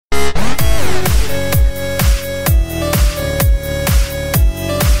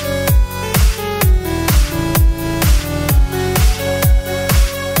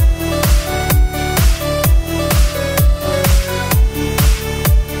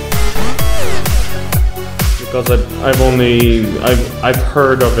Because I've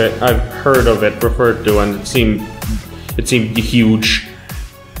heard of it. I've heard of it referred to, and it seemed huge.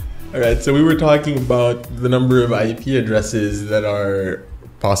 All right, so we were talking about the number of IP addresses that are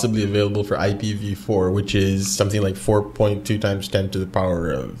possibly available for IPv4, which is something like 4.2 times 10 to the power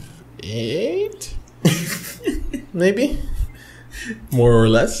of 8, maybe, more or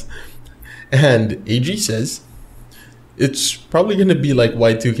less. And AG says it's probably going to be like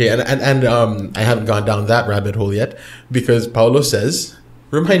Y2K, and I haven't gone down that rabbit hole yet because Paulo says,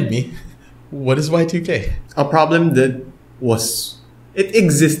 remind me, what is Y2K? A problem that it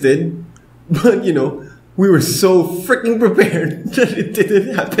existed, but we were so freaking prepared that it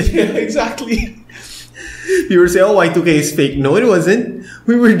didn't happen. Yeah, exactly. People say, "Oh, Y2K is fake." No, it wasn't.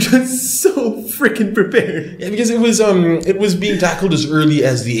 We were just so freaking prepared. Yeah, because it was being tackled as early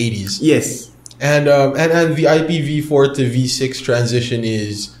as the 80s. Yes. And the IPv4 to V6 transition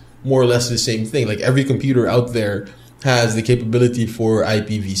is more or less the same thing. Like every computer out there has the capability for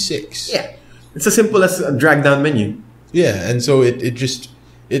IPv6. Yeah. It's as simple as a drag down menu. Yeah, and so it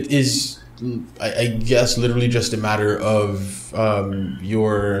is, I guess, literally just a matter of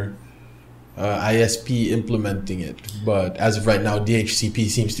your ISP implementing it. But as of right now, DHCP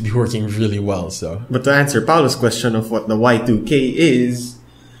seems to be working really well. So, but to answer Paulo's question of what the Y2K is,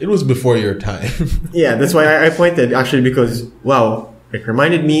 it was before your time. Yeah, that's why I pointed, actually, because wow, it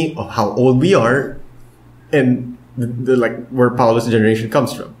reminded me of how old we are, and the where Paulo's generation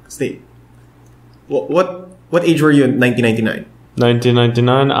comes from. What age were you in 1999?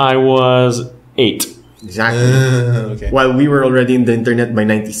 1999, I was 8. Exactly. Okay. While we were already in the internet by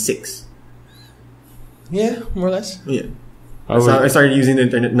 96. Yeah, more or less. Yeah. I started using the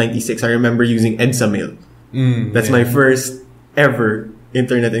internet in 96. I remember using EDSA Mail. That's my first ever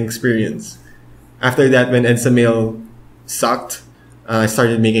internet experience. After that, when EDSA Mail sucked, I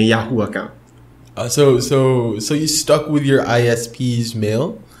started making a Yahoo account. So you stuck with your ISP's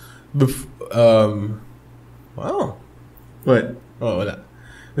mail? Wow. What? Oh, wala.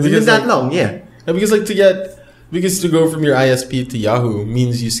 Has it been that long? Yeah. Because to go from your ISP to Yahoo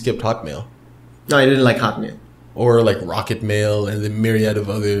means you skipped Hotmail. No, I didn't like Hotmail. Or like Rocket Mail and the myriad of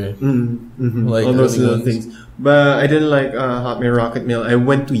other like all those little things. But I didn't like Hotmail, Rocket Mail. I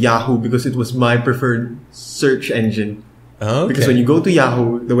went to Yahoo because it was my preferred search engine. Oh, okay. Because when you go to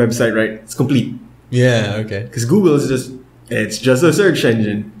Yahoo, the website, right, it's complete. Yeah, okay. Because Google is just a search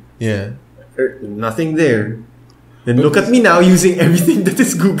engine. Yeah. Nothing there. Then look at me now using everything that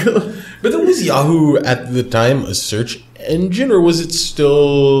is Google. But then was Yahoo at the time a search engine, or was it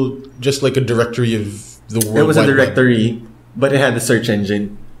still just like a directory of the world? It was a directory, but it had a search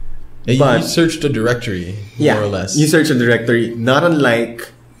engine. You searched a directory, more or less. You search a directory, not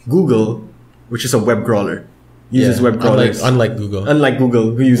unlike Google, which is a web crawler. Uses web crawlers. Unlike Google. Unlike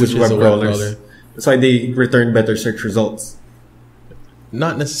Google, who uses web crawlers. Web crawler. That's why they return better search results.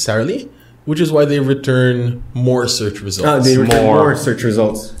 Not necessarily. Which is why they return more search results. They return more search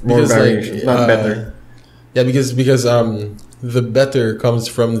results. More variations, not better. Yeah, because the better comes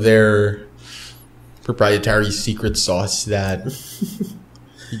from their proprietary secret sauce that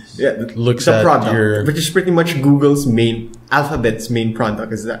looks at product, which is pretty much Google's Alphabet's main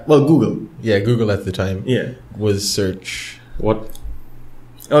product. Is that Google? Yeah, Google at the time. Yeah, was search. What?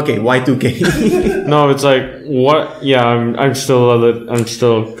 Okay, Y2K. No, it's like what? Yeah, I'm still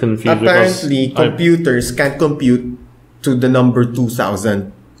confused. Apparently, computers can't compute to the number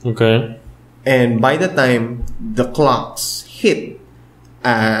 2000. Okay. And by the time the clocks hit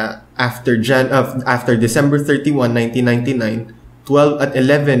after December 31, 1999, 12 at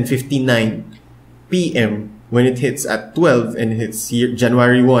 11:59 p.m. when it hits at 12 and hits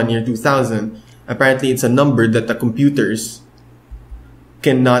January 1, year 2000, apparently it's a number that the computers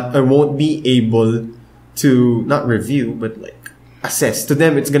cannot or won't be able to not review but like assess. To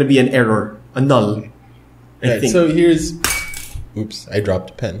them, it's gonna be an error, a null. I think. So here's. Oops, I dropped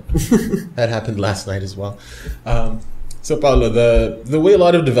a pen. That happened last night as well. So Paulo, the way a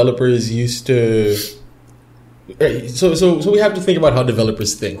lot of developers used to. So we have to think about how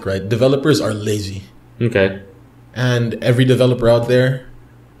developers think, right? Developers are lazy. Okay. And every developer out there.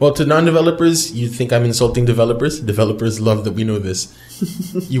 Well, to non-developers, you think I'm insulting developers. Developers love that we know this.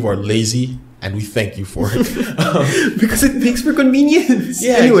 You are lazy, and we thank you for it. Because it makes for convenience.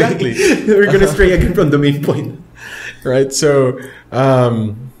 Yeah, anyway, exactly. We're going to stray again from the main point. Right, so...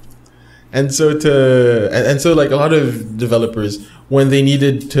 And so like a lot of developers, when they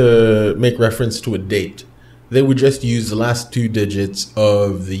needed to make reference to a date, they would just use the last 2 digits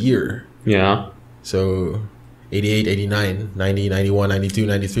of the year. Yeah. So... 88, 89, 90, 91, 92,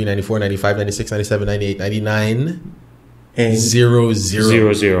 93, 94, 95, 96, 97, 98, 99, and 0,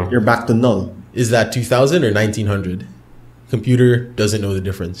 0. 0. You're back to null. Is that 2000 or 1900? Computer doesn't know the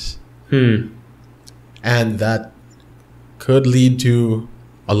difference. And that could lead to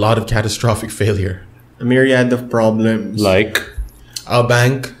a lot of catastrophic failure. A myriad of problems. Like? A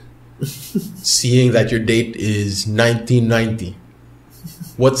bank seeing that your date is 1990.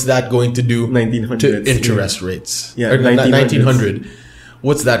 What's that going to do 1900s, to interest rates? Yeah, Or 1900s. 1900.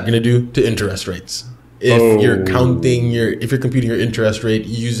 What's that going to do to interest rates? If you're computing your interest rate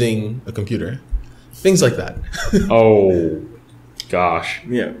using a computer. Things like that. Oh, gosh.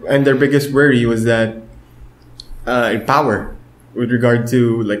 Yeah, and their biggest worry was that power, with regard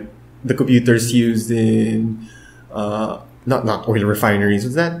to like the computers used in not oil refineries.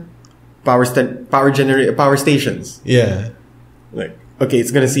 What's that? Power stations. Yeah. Like, okay, it's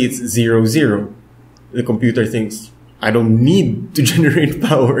gonna see it's 0, 0. The computer thinks I don't need to generate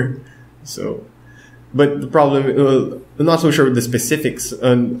power. So, but the problem, I'm not so sure with the specifics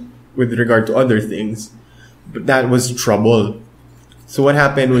with regard to other things, but that was trouble. So what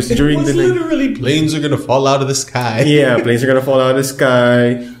happened was during the literally planes are gonna fall out of the sky. yeah, planes are gonna fall out of the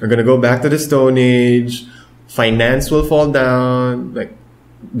sky. We're gonna go back to the Stone Age. Finance will fall down. Like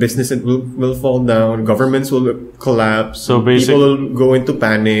business will fall down. Governments will collapse. So people will go into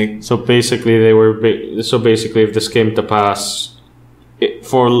panic. So basically, if this came to pass,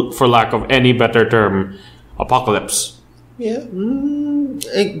 for lack of any better term, apocalypse. Yeah,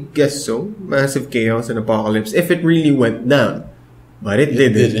 I guess so. Massive chaos and apocalypse if it really went down, but it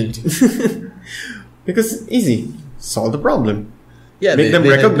didn't. Because easy, solve the problem. Yeah, make them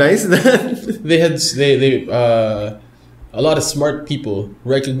recognize that they a lot of smart people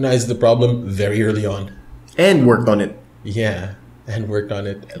recognized the problem very early on and worked on it. Yeah, and worked on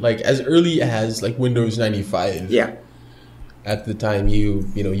it like as early as like Windows 95. Yeah, at the time you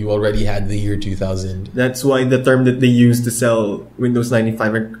already had the year 2000. That's why the term that they used to sell Windows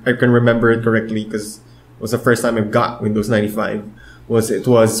 95, I can remember it correctly because it was the first time I got Windows 95. It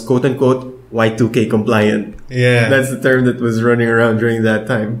was quote unquote Y2K compliant. Yeah, that's the term that was running around during that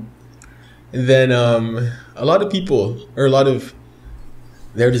time. And then a lot of people, or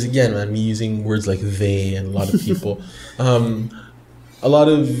there it is again, man, me using words like they and a lot of people. A lot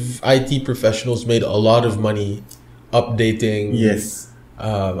of IT professionals made a lot of money updating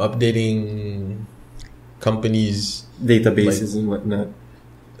companies' databases and whatnot,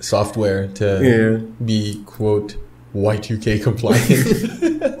 software to be quote Y2K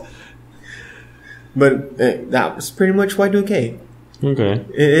compliant. But that was pretty much Y2K. Okay.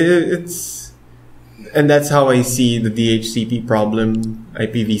 And that's how I see the DHCP problem,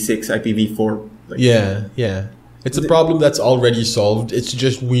 IPv6, IPv4. Yeah. It's a problem that's already solved. It's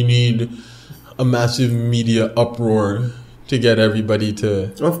just we need a massive media uproar to get everybody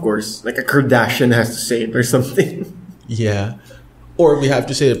to... Of course. Like a Kardashian has to say it or something. Yeah. Or we have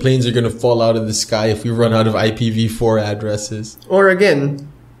to say that planes are going to fall out of the sky if we run out of IPv4 addresses. Or again,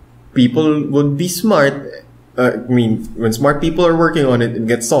 people would be smart. When smart people are working on it, it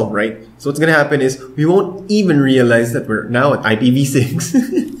gets solved, right? So what's going to happen is we won't even realize that we're now at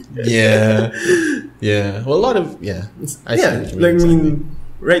IPv6. Yeah. Well, a lot of... Yeah.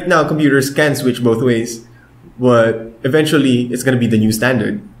 Right now, computers can switch both ways, but eventually it's going to be the new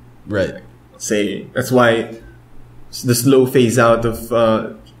standard. Right. That's why the slow phase out of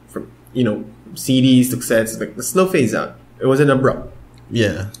from CDs to cassettes, like the slow phase out. It wasn't abrupt.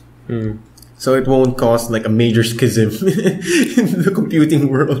 Yeah. So it won't cause like a major schism in the computing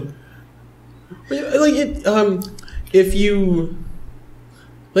world.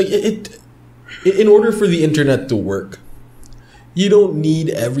 In order for the internet to work, you don't need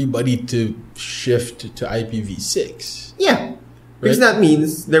everybody to shift to IPv6. Yeah. Because that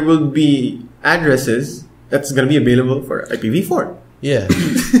means there will be addresses that's going to be available for IPv4. Yeah.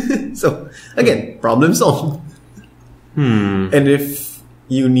 So, again, problem solved. And if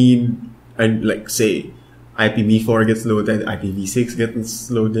you need, say, IPv4 gets loaded, IPv6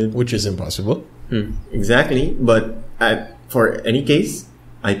 gets loaded. Which is impossible. Exactly. But for any case,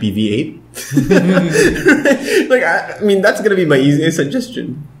 IPv8. That's going to be my easiest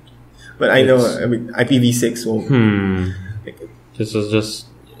suggestion. But I know, IPv6 won't. This is just,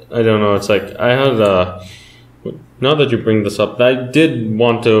 I don't know, it's like, I had now that you bring this up, I did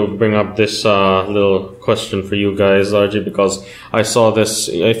want to bring up this little question for you guys, largely because I saw this,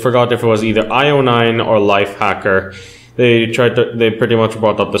 I forgot if it was either IO9 or Lifehacker. They pretty much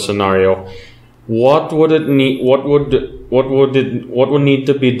brought up the scenario. What would need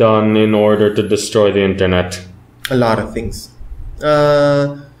to be done in order to destroy the internet? A lot of things.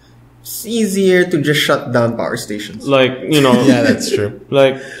 it's easier to just shut down power stations. Like, Yeah, that's true.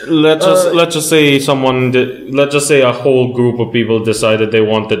 like let's just say let's just say a whole group of people decided they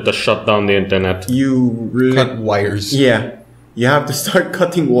wanted to shut down the internet. Cut wires. Yeah, you have to start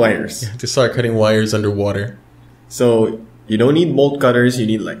cutting wires. To start cutting wires underwater. So you don't need bolt cutters. You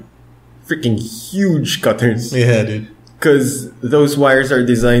need like freaking huge cutters. Yeah, dude. Because those wires are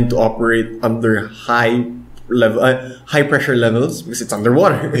designed to operate under high pressure levels because it's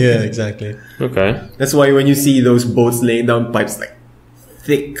underwater. Yeah, exactly. Okay. That's why when you see those boats laying down pipes like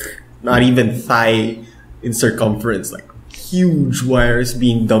thick, not even thigh in circumference, like huge wires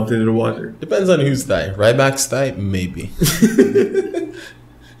being dumped into the water. Depends on whose thigh. Ryback's thigh? Maybe.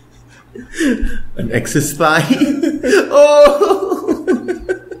 An ex's thigh. Oh!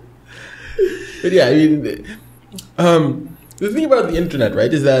 But yeah, I mean, the thing about the internet,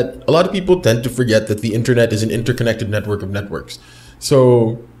 right, is that a lot of people tend to forget that the internet is an interconnected network of networks.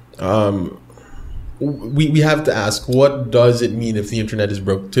 So, we have to ask, what does it mean if the internet is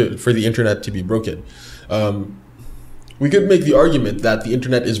for the internet to be broken? We could make the argument that the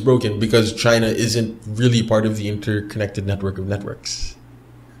internet is broken because China isn't really part of the interconnected network of networks.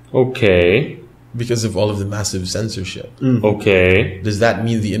 Okay. Because of all of the massive censorship. Okay. Does that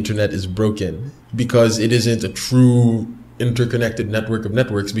mean the internet is broken because it isn't a true interconnected network of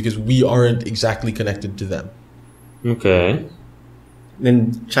networks because we aren't exactly connected to them? Okay.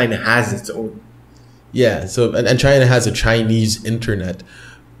 Then China has its own. Yeah, so and China has a Chinese internet.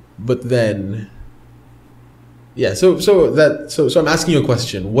 But then yeah, so I'm asking you a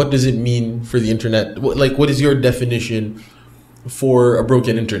question. What does it mean for the internet? What is your definition for a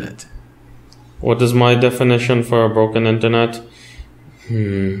broken internet? What is my definition for a broken internet?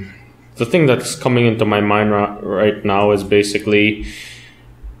 The thing that's coming into my mind right now is basically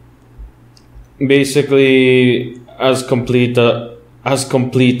as complete a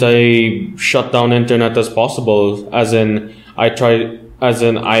shutdown internet as possible. As in, I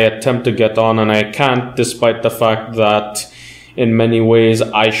attempt to get on and I can't, despite the fact that in many ways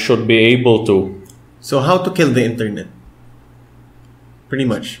I should be able to. So how to kill the internet? Pretty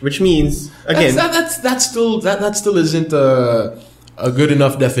much, which means again that still isn't a good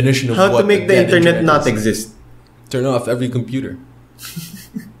enough definition of how what to make the internet not is. exist. Turn off every computer.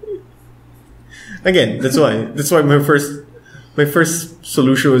 Again, that's why my first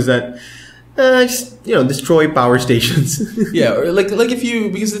solution was that just destroy power stations. Yeah, or like if you,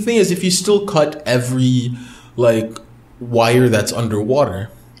 because the thing is, if you still cut every wire that's underwater,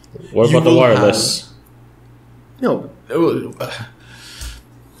 What you about the will wireless? No.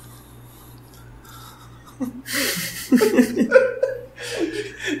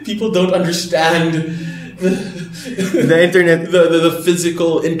 People don't understand The internet. the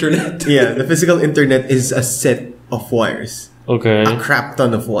physical internet. Yeah, the physical internet is a set of wires. Okay. A crap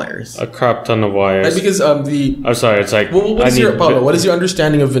ton of wires. A crap ton of wires. Because I'm sorry, it's like... what is what is your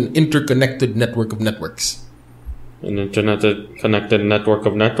understanding of an interconnected network of networks? An interconnected network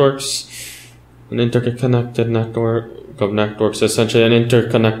of networks? An interconnected network of networks, essentially an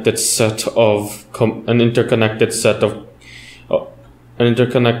interconnected set of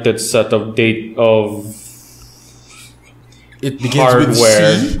It begins hardware,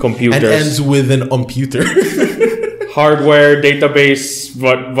 with C computers, and ends with an computer. hardware database,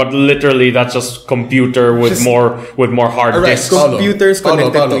 but literally that's just computer with more hard Alright, disks. Computers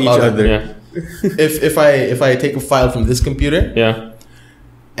connected to each other. Yeah, if I take a file from this computer, yeah.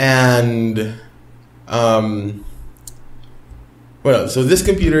 and so this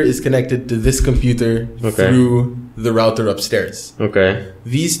computer is connected to this computer through the router upstairs. Okay.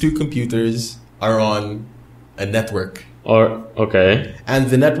 These two computers are on a network. And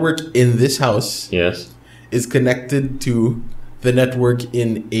the network in this house yes. is connected to the network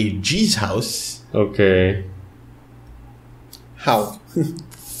in AG's house. Okay. How?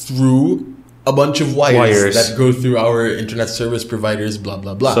 Through a bunch of wires that go through our internet service providers, blah,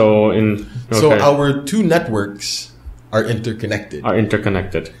 blah, blah. So our two networks are interconnected.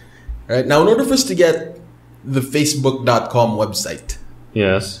 Right? Now, in order for us to get the Facebook.com website,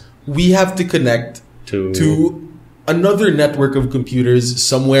 yes, we have to connect to another network of computers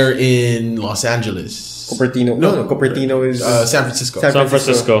somewhere in Los Angeles. Cupertino. No, Cupertino is San Francisco. San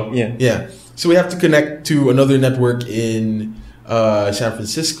Francisco. Yeah. Yeah. So we have to connect to another network in San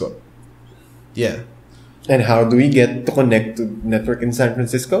Francisco. Yeah. And how do we get to connect to network in San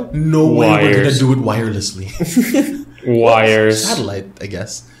Francisco? No way we're going to do it wirelessly. Wires. Satellite, I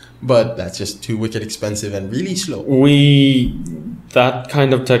guess. But that's just too wicked expensive and really slow. That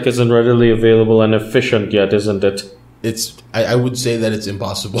kind of tech isn't readily available and efficient yet, isn't it? I would say that it's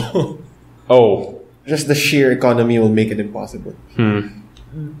impossible. Oh. Just the sheer economy will make it impossible.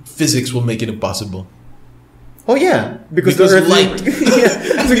 physics will make it impossible. Oh yeah, because Because the Earth light.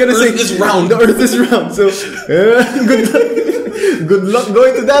 yeah, I was gonna The say Earth is round. The Earth is round, so good luck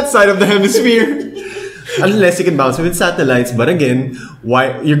going to that side of the hemisphere. Unless you can bounce with satellites, but again,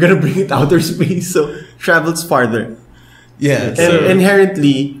 why you're gonna bring it outer space, so travels farther. Yeah. And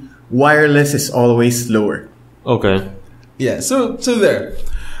inherently, wireless is always slower. Okay. Yeah, so there.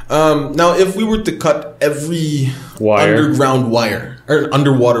 Now, if we were to cut every Wire. underground wire or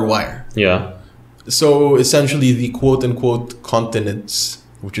underwater wire, Yeah. so essentially the quote-unquote continents,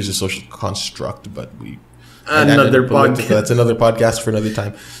 which is a social construct, but we Another political- podcast. That's another podcast for another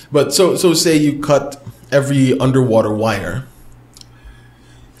time. But so say you cut every underwater wire,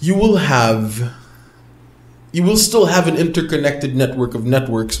 you will still have an interconnected network of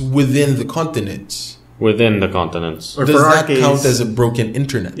networks within the continents. Within the continents. Or Does for our that case, count as a broken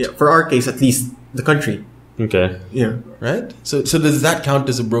internet? yeah, for our case, at least the country. Okay. Yeah. Right? So does that count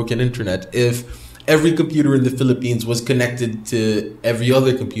as a broken internet if every computer in the Philippines was connected to every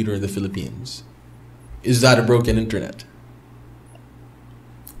other computer in the Philippines? Is that a broken internet?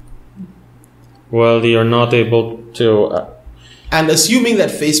 Well, you're not able to. And assuming that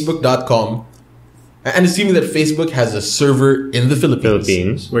Facebook.com and assuming that Facebook has a server in the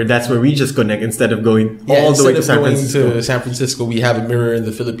Philippines. That's where we just connect instead of going Yeah, all the way to instead San of going Francisco. to San Francisco, we have a mirror in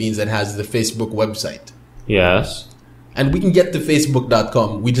the Philippines that has the Facebook website. Yes. And we can get to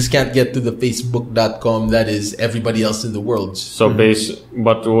Facebook.com. We just can't get to the Facebook.com that is everybody else in the world. So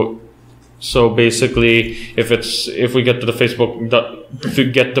basically, if we get to the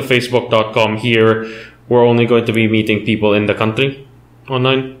Facebook.com here, we're only going to be meeting people in the country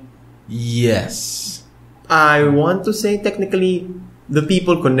online. Yes. I want to say technically the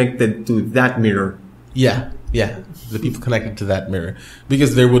people connected to that mirror. Yeah. The people connected to that mirror.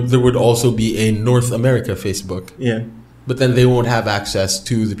 Because there would also be a North America Facebook. Yeah. But then they won't have access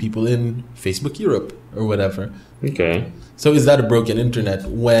to the people in Facebook Europe or whatever. Okay. So is that a broken internet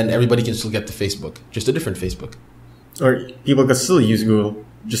when everybody can still get to Facebook? Just a different Facebook. Or people can still use Google.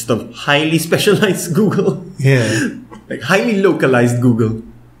 Just a highly specialized Google. Yeah. Like highly localized Google.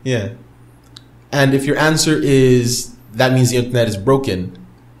 Yeah. And if your answer is that means the internet is broken,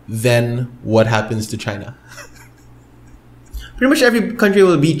 then what happens to China? Pretty much every country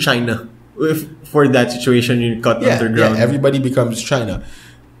will be China. If for that situation you cut underground. Yeah, everybody becomes China.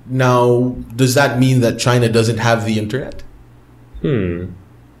 Now, does that mean that China doesn't have the internet?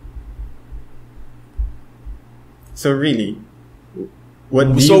 So really,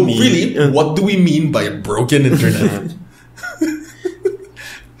 what do So you mean? really, what do we mean by a broken internet?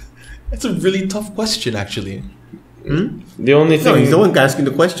 That's a really tough question, actually. The only No, thing. he's the one asking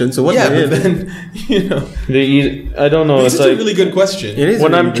the question. So what? Yeah, it but is? then, I don't know. this It's is like a really good question. It is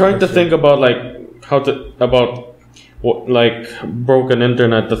when a really I'm good trying to question. think about broken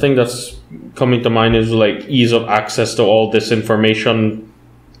internet, the thing that's coming to mind is like ease of access to all this information,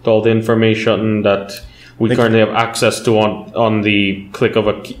 to all the information that we Like- currently have access to on the click of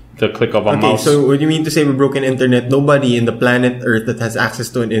a Okay, mouse. so what do you mean to say with broken internet? Nobody in the planet Earth that has access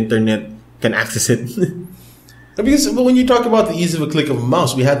to an internet can access it. Because when you talk about the ease of a click of a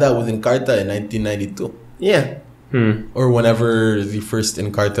mouse, we had that with Encarta in 1992. Yeah. Or whenever the first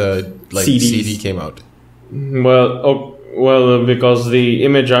Encarta CDs. CD came out. Well, because the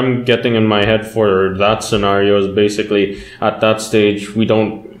image I'm getting in my head for that scenario is basically at that stage we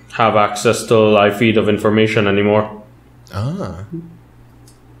don't have access to a live feed of information anymore. Ah.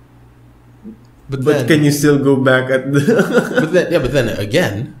 But then, can you still go back at the... but then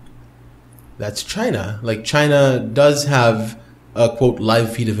again, that's China. Like China does have a quote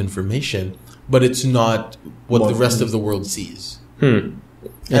live feed of information, but it's not what the rest of the world sees. And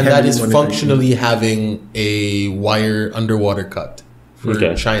that is functionally having a wire underwater cut for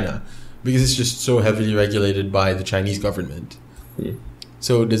China, because it's just so heavily regulated by the Chinese government.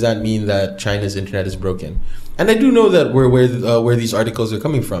 So does that mean that China's internet is broken? And I do know that where these articles are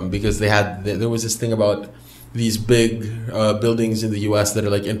coming from, because there was this thing about these big buildings in the U.S. that are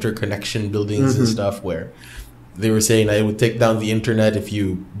like interconnection buildings and stuff, where they were saying that it would take down the internet if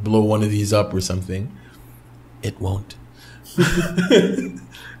you blow one of these up or something. It won't.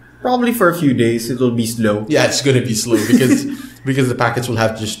 Probably for a few days it'll be slow. Yeah, it's going to be slow because the packets will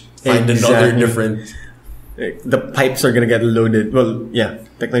have to just find another different. The pipes are gonna get loaded. Well, yeah,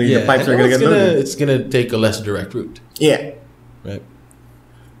 technically the pipes are gonna get loaded. It's gonna take a less direct route. Yeah. Right.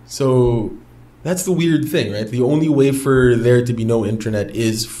 So that's the weird thing, right? The only way for there to be no internet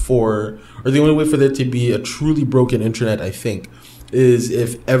or the only way for there to be a truly broken internet, I think, is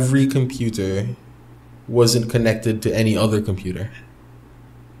if every computer wasn't connected to any other computer.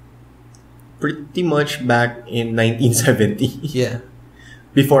 Pretty much back in 1970. Yeah.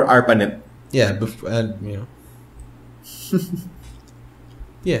 before ARPANET. Yeah, and you know.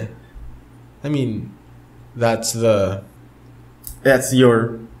 Yeah. I mean, that's your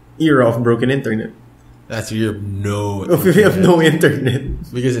era of broken internet. That's your no. We have no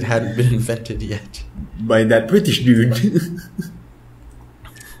internet because it hadn't been invented yet by that British dude.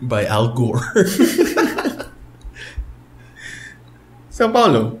 By Al Gore. So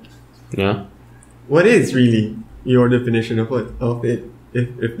Paulo. Yeah. What is really your definition of it,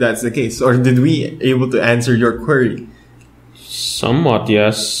 if that's the case, or did we able to answer your query? Somewhat,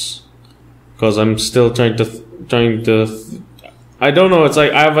 yes. Because I'm still trying to. I don't know. It's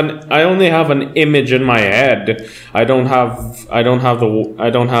like I only have an image in my head. I don't have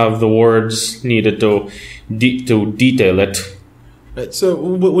the words needed to detail it. Right. So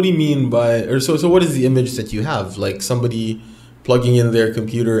what do you mean by, or so what is the image that you have? Like somebody plugging in their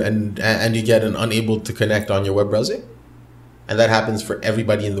computer and you get an unable to connect on your web browser, and that happens for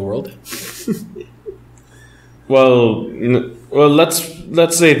everybody in the world. Well,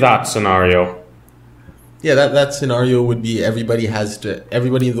 let's say that scenario. Yeah, that scenario would be everybody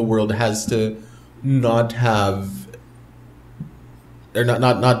in the world has to not have, or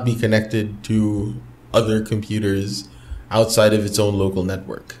not be connected to other computers outside of its own local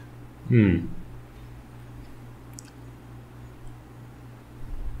network.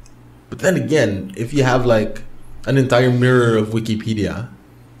 But then again, if you have like an entire mirror of Wikipedia,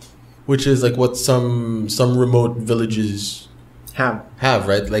 which is like what some remote villages have,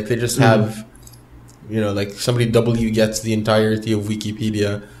 right? Like they just have, you know, like somebody gets the entirety of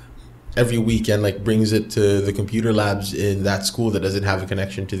Wikipedia every week and like brings it to the computer labs in that school that doesn't have a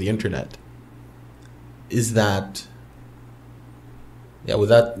connection to the internet. Is that, would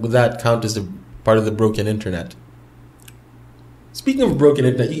that count as a part of the broken internet? Speaking of broken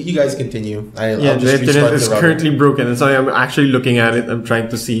internet, you guys continue. I'll just the internet is currently broken, and so I'm actually looking at it. I'm trying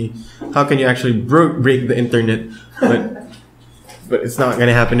to see how can you actually break the internet, but it's not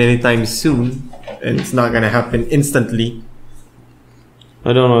gonna happen anytime soon, and it's not gonna happen instantly.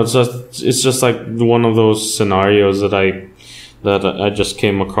 I don't know. It's just like one of those scenarios that I just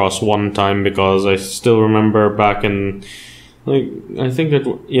came across one time, because I still remember back in, like, I think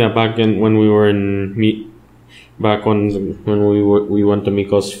back in when we were in back when we went to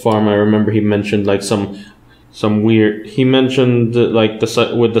Miko's farm. I remember he mentioned like some weird. He mentioned like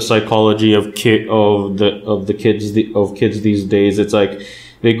with the psychology of kids these days. It's like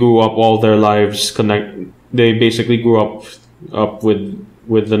they grew up all their lives They basically grew up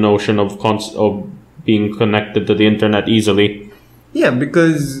with the notion of being connected to the internet easily. Yeah,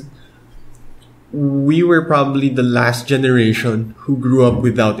 because we were probably the last generation who grew up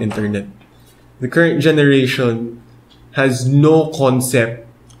without internet. The current generation has no concept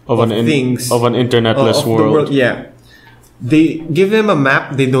of an internetless world. Yeah. They give them a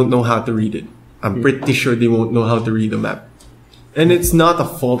map, they don't know how to read it. I'm pretty sure they won't know how to read a map. And it's not a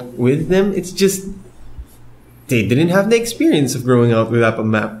fault with them, it's just they didn't have the experience of growing up without a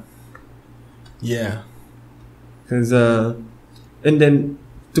map. Yeah. Because, and then,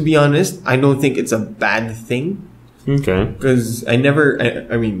 to be honest, I don't think it's a bad thing. Okay. Because I never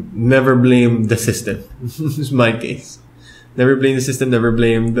blame the system. This is my case. Never blame the system, never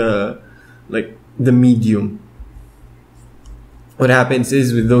blame the medium. What happens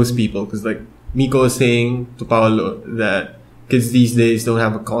is with those people, because like Miko was saying to Paulo that kids these days don't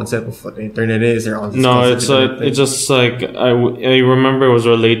have a concept of what the internet is. It's just like I remember it was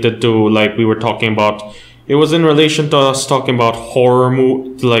related to, like, we were talking about. It was in relation to us talking about horror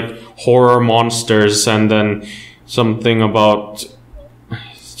monsters, and then something about.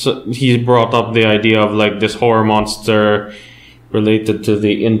 So he brought up the idea of like this horror monster related to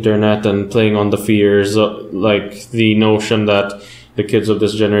the internet and playing on the fears, like the notion that the kids of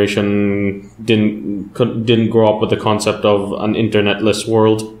this generation didn't grow up with the concept of an internetless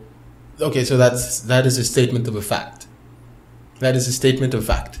world. Okay, so that is a statement of a fact. That is a statement of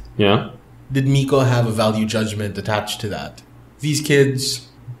fact. Yeah. Did Miko have a value judgment attached to that? These kids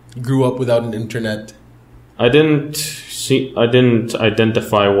grew up without an internet. I didn't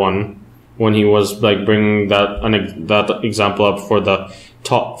identify one when he was like bringing that example up for the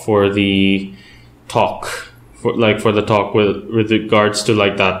talk with regards to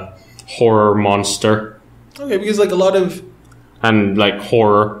like that horror monster. Okay, because like a lot of, and like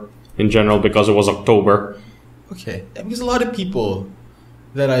horror in general, because it was October. Okay, because a lot of people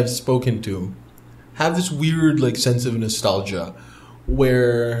that I've spoken to have this weird like sense of nostalgia,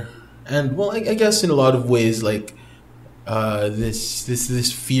 where, and well, I guess in a lot of ways, like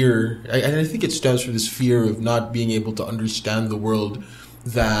this fear. I think it stems from this fear of not being able to understand the world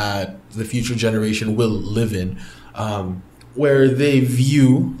that the future generation will live in. where they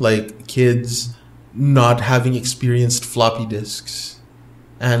view like kids not having experienced floppy disks,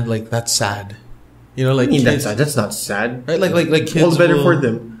 and like that's sad. You know, like I mean, kids, that's not sad. right? Like kids. All the better will, for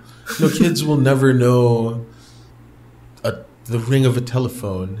them. No, kids will never know the ring of a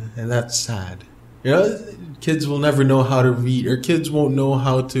telephone, and that's sad. You know, kids will never know how to read, or kids won't know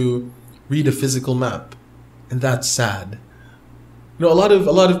how to read a physical map, and that's sad. You know, a lot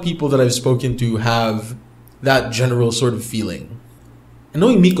of people that I've spoken to have that general sort of feeling. And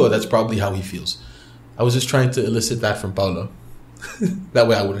knowing Miko, that's probably how he feels. I was just trying to elicit that from Paulo. That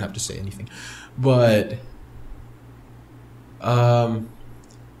way I wouldn't have to say anything. But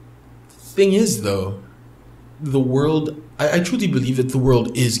thing is, though, the world, I truly believe that the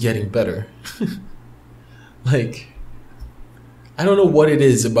world is getting better. Like, I don't know what it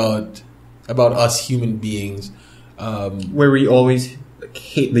is about us human beings. Where we always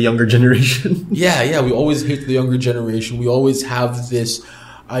hate the younger generation. Yeah, we always hate the younger generation. We always have this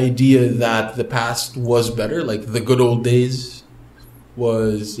idea that the past was better. Like, the good old days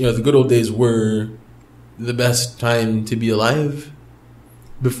the good old days were the best time to be alive.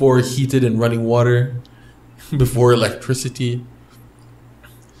 Before heated and running water, before electricity,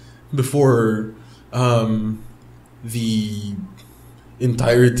 before the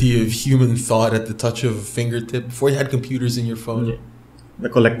entirety of human thought at the touch of a fingertip, before you had computers in your phone. Yeah. The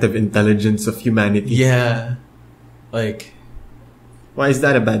collective intelligence of humanity. Yeah. Like, why is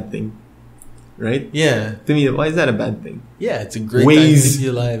that a bad thing? Right? yeah. To me, why is that a bad thing? Yeah, it's a great Ways, time to be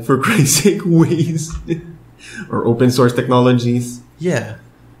alive. for Christ's sake, ways. Or open source technologies. Yeah.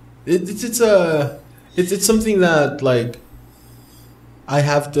 It's something that, like,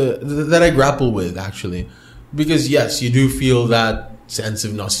 that I grapple with, actually. Because, yes, you do feel that sense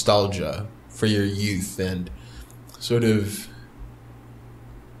of nostalgia for your youth and sort of,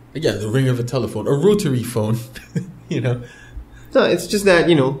 again, the ring of a telephone, a rotary phone, you know. No, it's just that,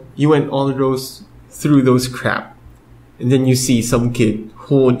 you went all through those crap. And then you see some kid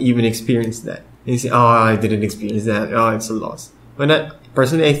who won't even experience that. And you say, oh, I didn't experience that. Oh, it's a loss. But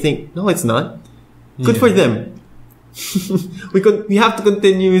personally, I think, no, it's not. Good for them. We have to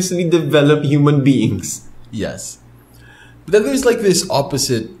continuously develop human beings. Yes. But then there's like this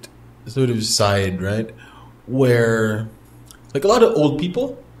opposite sort of side, right? Where, like, a lot of old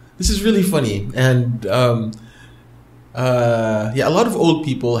people, this is really funny. And, a lot of old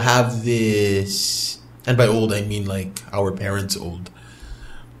people have this, and by old I mean like our parents old,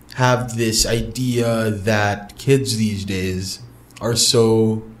 have this idea that kids these days are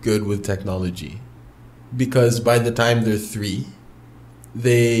so good with technology. Because by the time they're 3,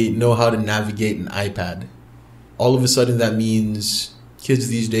 they know how to navigate an iPad. All of a sudden that means kids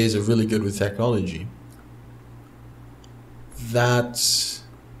these days are really good with technology. That's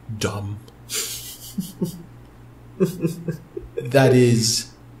dumb. That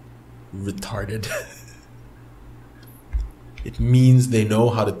is retarded. It means they know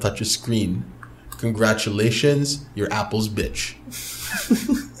how to touch a screen. Congratulations, you're Apple's bitch.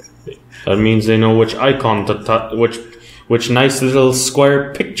 That means they know which icon to touch, which nice little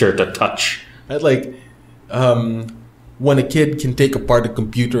square picture to touch. Right? Like, when a kid can take apart a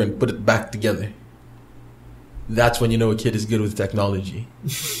computer and put it back together, that's when you know a kid is good with technology.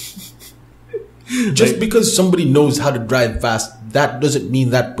 Just because somebody knows how to drive fast, that doesn't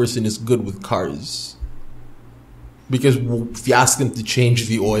mean that person is good with cars. Because if you ask them to change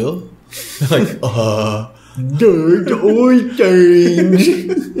the oil, they're like, The oil change.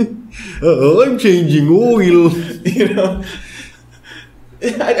 I'm changing oil. You know?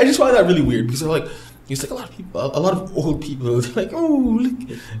 I just find that really weird because they're like, it's like a lot of old people, they're like, oh,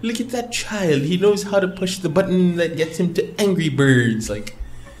 look at that child. He knows how to push the button that gets him to Angry Birds. Like,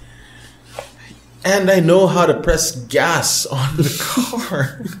 and I know how to press gas on the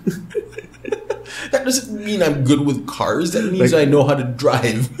car. That doesn't mean I'm good with cars. That means I know how to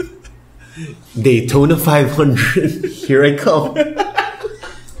drive. Daytona 500. Here I come.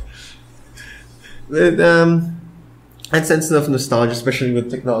 But, that sense of nostalgia, especially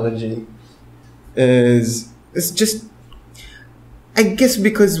with technology, it's just, I guess,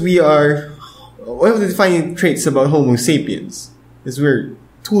 because we are, one of the defining traits about Homo sapiens is we're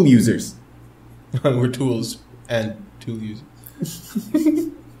tool users. We're tools and tool users.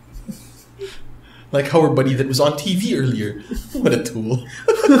 Like our buddy that was on TV earlier. What a tool.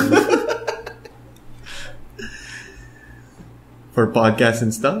 For podcasts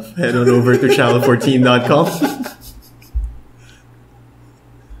and stuff, head on over to channel14.com.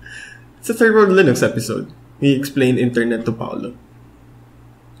 It's a Third World Linux episode. We explain internet to Paulo.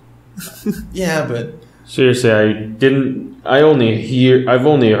 Yeah, but Seriously, I've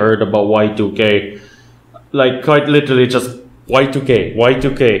only heard about Y2K. Like, quite literally just Y2K.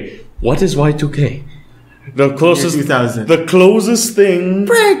 Y2K. What is Y2K? The closest. 2000. The closest thing.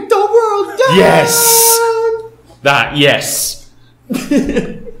 Break the world down! Yes! That, yes.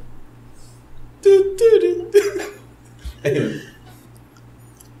 Anyway.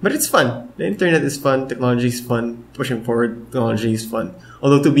 But it's fun. The internet is fun. Technology is fun. Pushing forward, technology is fun.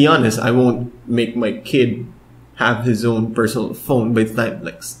 Although, to be honest, I won't make my kid have his own personal phone by the time,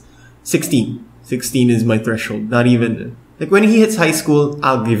 like, 16. 16 is my threshold. Not even... Like, when he hits high school,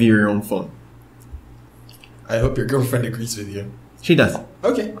 I'll give you your own phone. I hope your girlfriend agrees with you. She does.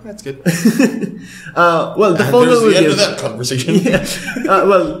 Okay, that's good. Well, the phone There's will the end give... of that conversation. Yeah.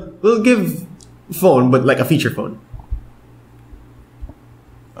 Well, we'll give phone, but like a feature phone.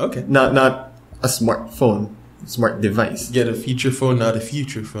 Okay. Not a smartphone. Smart device. Get a feature phone, not a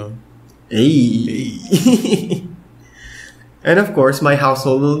future phone. Hey. And of course, my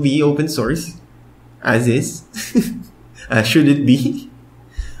household will be open source. As is. As should it be.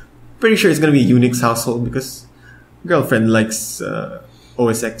 Pretty sure it's gonna be a Unix household because girlfriend likes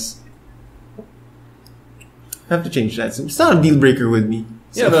OS X. I have to change that. It's not a deal breaker with me.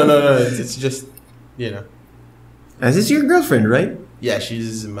 Yeah, no. It's just, you know. As is your girlfriend, right? Yeah, she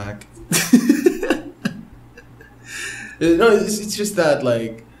uses a Mac. No, it's just that,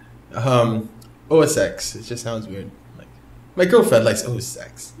 like, OS X. It just sounds weird. Like, my girlfriend likes OS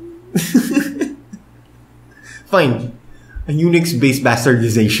X. Fine. A Unix-based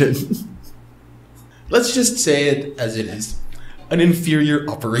bastardization. Let's just say it as it is. An inferior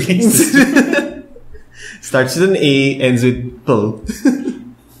operating system. Starts with an A, ends with pull.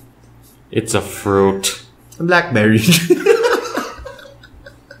 It's a fruit. A blackberry.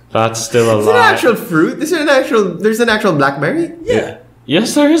 That's still a Is it an lie. actual fruit? There's an actual blackberry? Yeah.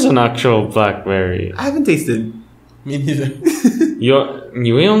 Yes, there is an actual blackberry. I haven't tasted. Me neither. You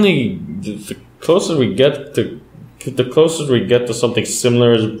only the closer we get to something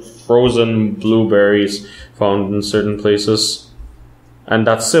similar is frozen blueberries found in certain places, and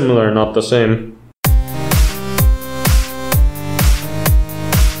that's similar, not the same.